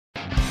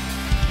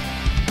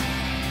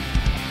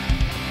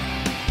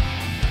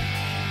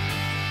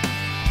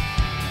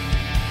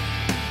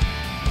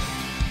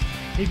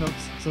Hey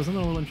folks, so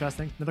something a little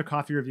interesting, another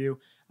coffee review.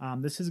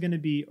 This is going to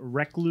be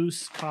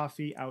Recluse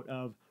coffee out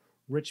of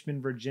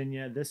Richmond,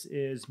 Virginia. This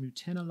is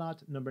Mutant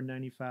number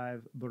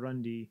 95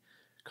 Burundi,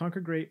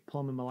 Concord grape,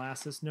 plum, and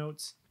molasses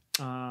notes.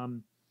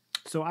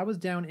 So I was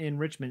down in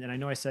Richmond, and I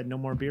know I said no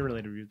more beer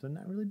related reviews, but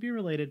not really beer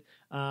related.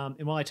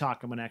 And while I talk,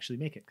 I'm going to actually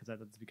make it because I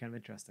thought this would be kind of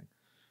interesting.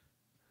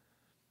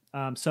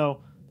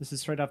 So this is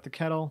straight off the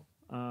kettle.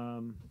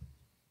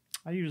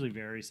 I usually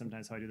vary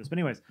sometimes how I do this. But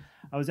anyways,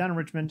 I was down in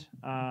Richmond,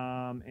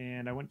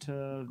 and I went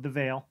to the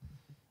Vale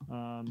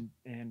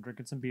and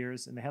drinking some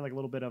beers. And they had like a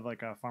little bit of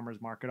like a farmer's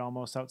market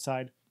almost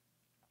outside.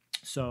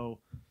 So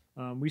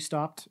we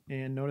stopped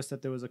and noticed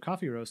that there was a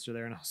coffee roaster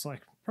there. And I was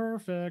like,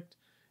 perfect.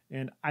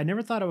 And I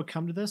never thought I would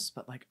come to this,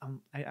 but like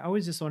I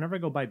always just, whenever I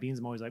go buy beans,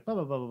 I'm always like, blah,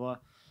 blah, blah, blah, blah.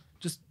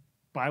 Just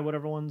buy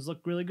whatever ones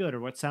look really good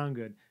or what sound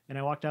good. And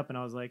I walked up and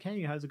I was like,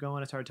 hey, how's it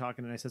going? I started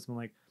talking and I said something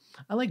like,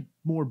 I like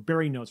more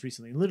berry notes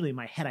recently. And literally in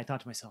my head, I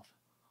thought to myself,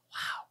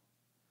 wow,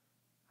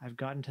 I've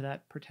gotten to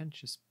that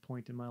pretentious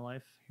point in my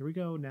life. Here we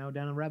go. Now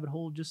down a rabbit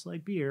hole, just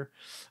like beer.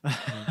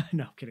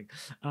 No, kidding.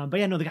 But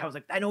yeah, no, the guy was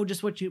like, I know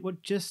just what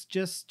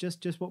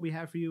we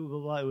have for you. Blah, blah,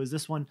 blah. It was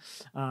this one.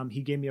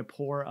 He gave me a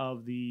pour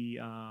of the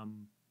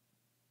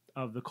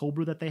cold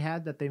brew that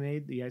they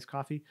made, the iced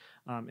coffee.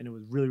 And it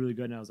was really, really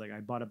good. And I was like, I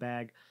bought a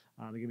bag.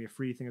 They gave me a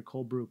free thing of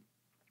cold brew.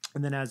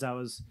 And then as I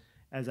was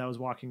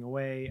walking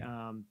away,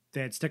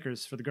 they had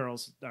stickers for the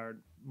girls, or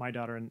my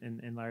daughter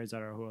and Larry's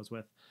daughter, who I was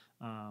with.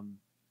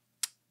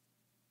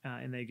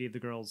 And they gave the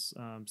girls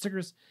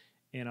stickers.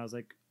 And I was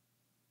like,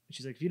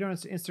 she's like, if you don't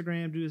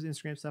Instagram, do this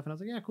Instagram stuff. And I was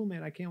like, yeah, cool,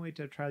 man. I can't wait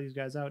to try these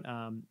guys out.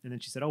 And then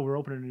she said, oh, we're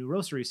opening a new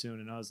roastery soon.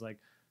 And I was like,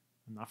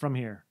 I'm not from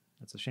here.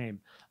 That's a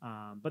shame.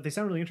 But they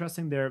sound really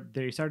interesting.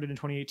 They started in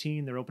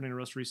 2018. They're opening a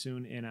roastery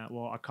soon in a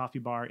coffee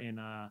bar in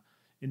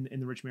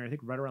the Richmond area, I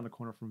think right around the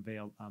corner from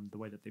Vale, the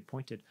way that they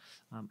pointed.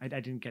 I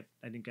didn't get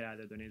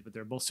either of their names, but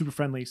they're both super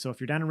friendly. So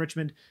if you're down in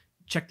Richmond,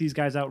 check these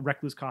guys out,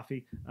 Recluse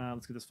Coffee.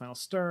 Let's get this final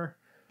stir.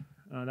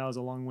 That was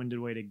a long-winded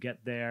way to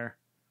get there.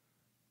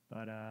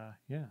 But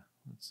yeah,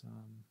 let's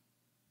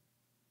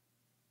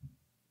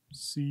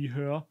see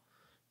here.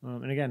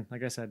 And again,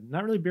 like I said,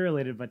 not really beer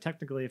related, but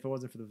technically if it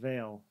wasn't for the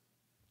Vale,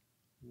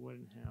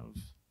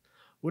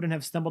 wouldn't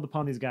have stumbled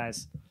upon these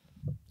guys.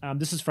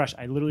 This is fresh.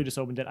 I literally just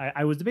opened it.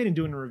 I was debating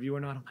doing a review or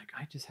not. I'm like,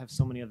 I just have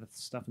so many other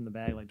stuff in the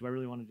bag. Like, do I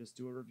really want to just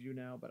do a review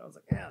now? But I was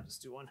like, yeah, I'll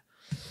just do one.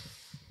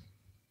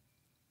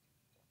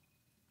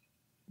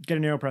 Get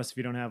an AeroPress if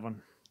you don't have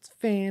one. It's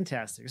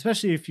fantastic,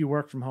 especially if you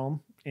work from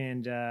home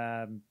and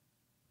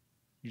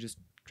you just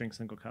drink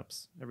single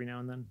cups every now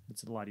and then.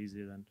 It's a lot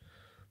easier than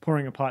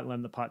pouring a pot and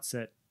letting the pot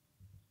sit.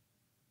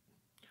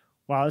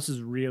 Wow, this is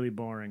really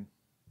boring.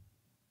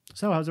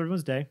 So, how's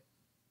everyone's day?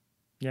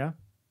 Yeah,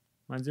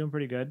 mine's doing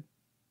pretty good.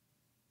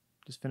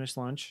 Just finished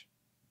lunch.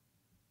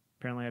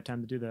 Apparently I have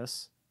time to do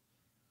this.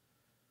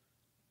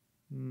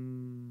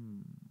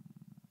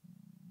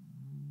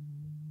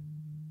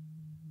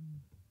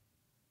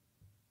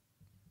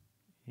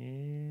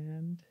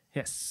 And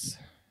hiss.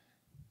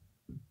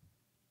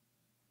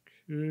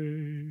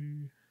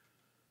 Okay.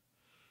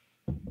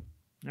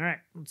 All right,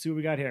 let's see what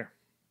we got here.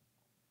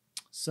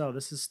 So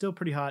this is still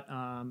pretty hot.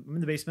 I'm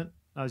in the basement,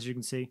 as you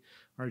can see,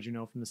 or as you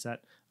know from the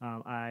set.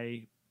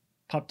 I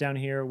popped down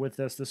here with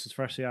this. This is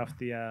freshly off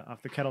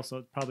the kettle, so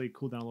it probably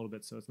cooled down a little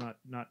bit. So it's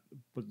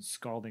wasn't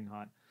scalding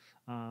hot.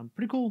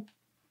 Pretty cool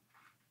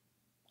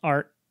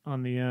art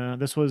on the.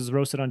 This was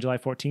roasted on July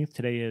 14th.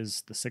 Today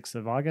is the 6th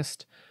of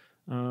August.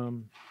 Let's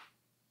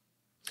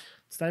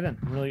dive in.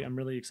 I'm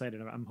really excited.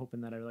 I'm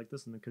hoping that I like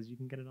this one because you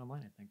can get it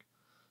online, I think.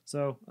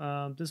 So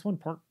this one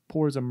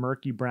pours a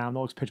murky brown. That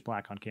looks pitch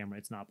black on camera.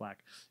 It's not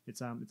black.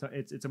 It's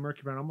a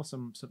murky brown, almost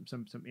some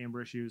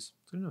amberish hues.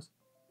 It's good news.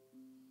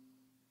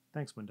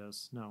 Thanks,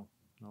 Windows. No,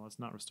 let's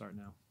not restart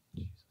now.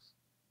 Jesus.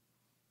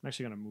 I'm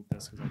actually gonna move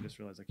this because I just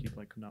realized I keep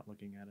like not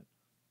looking at it.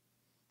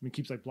 I mean, it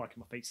keeps like blocking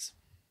my face.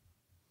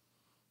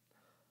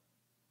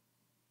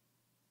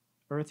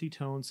 Earthy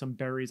tones, some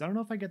berries. I don't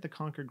know if I get the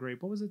Concord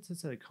grape. What was it to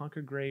say?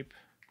 Concord grape,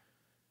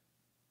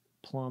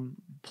 plum,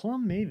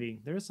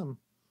 maybe. There's some.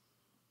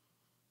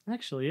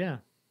 Actually, yeah,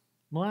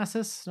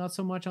 molasses. Not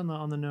so much on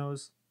the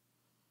nose,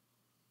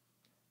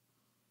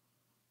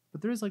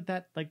 but there is like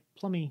that like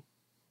plummy.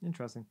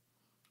 Interesting.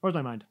 Where's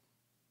my mind?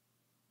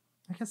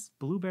 I guess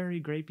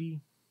blueberry, grapey.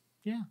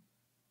 Yeah.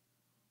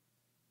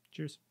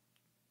 Cheers.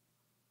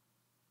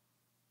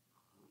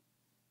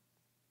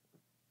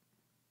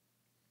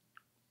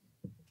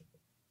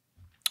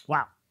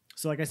 Wow.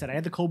 So like I said, I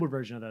had the cold brew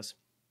version of this.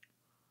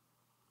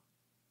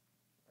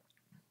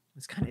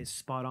 It's kind of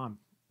spot on.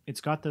 It's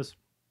got this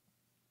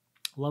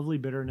lovely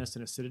bitterness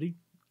and acidity,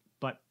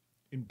 but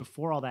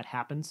before all that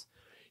happens,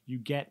 you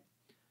get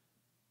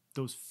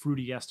those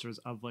fruity esters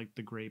of like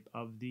the grape,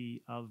 of the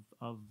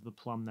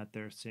plum that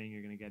they're saying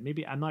you're gonna get.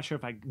 Maybe I'm not sure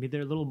if maybe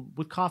they're a little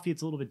with coffee.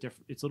 It's a little bit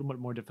different. It's a little bit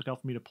more difficult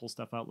for me to pull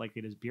stuff out like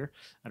it is beer.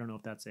 I don't know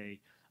if that's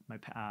my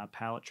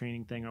palate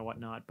training thing or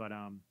whatnot, but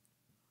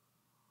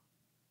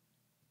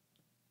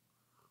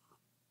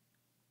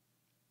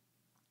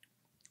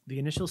the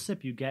initial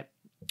sip you get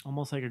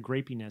almost like a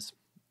grapiness.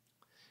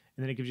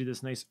 And then it gives you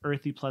this nice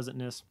earthy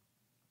pleasantness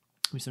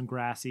with some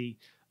grassy,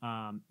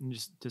 and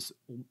just this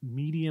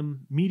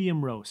medium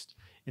roast.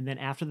 And then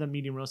after the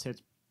medium roast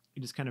hits, it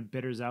just kind of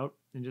bitters out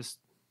and just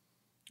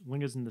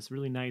lingers in this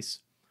really nice,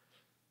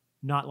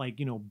 not like,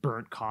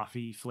 burnt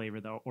coffee flavor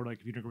though, or like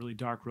if you drink a really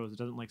dark roast, it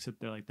doesn't like sit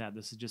there like that.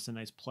 This is just a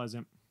nice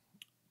pleasant,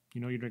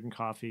 you're drinking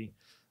coffee.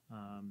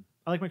 I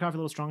like my coffee a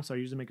little strong, so I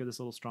usually make it this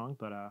a little strong,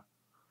 but I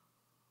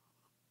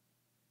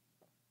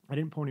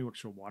didn't pour any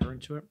extra water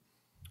into it,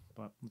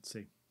 but let's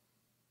see.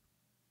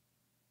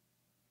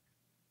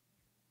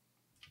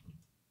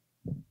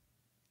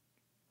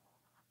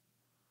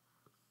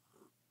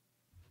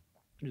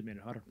 I just made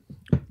it hotter.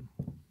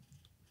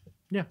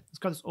 Yeah, it's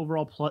got this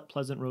overall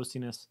pleasant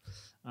roastiness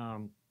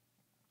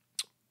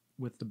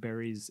with the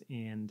berries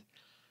and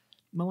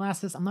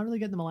molasses. I'm not really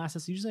getting the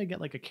molasses. Usually I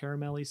get like a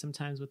caramelly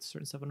sometimes with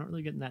certain stuff. I'm not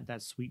really getting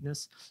that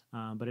sweetness,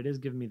 but it is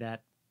giving me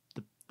that.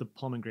 The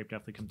plum and grape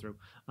definitely come through.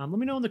 Let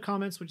me know in the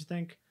comments what you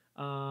think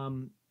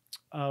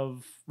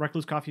of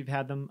Recluse coffee if you've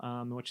had them,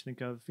 and what you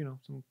think of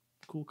some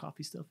cool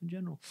coffee stuff in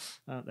general.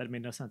 That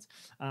made no sense.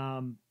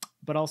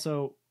 But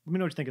also, let me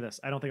know what you think of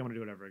this. I don't think I'm going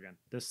to do it ever again.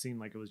 This seemed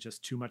like it was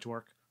just too much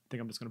work. I think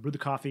I'm just going to brew the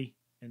coffee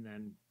and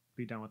then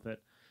be done with it.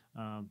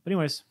 But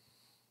anyways,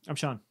 I'm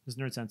Sean. This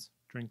is Nerdsense.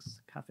 Drinks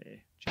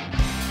Cafe. Cheers.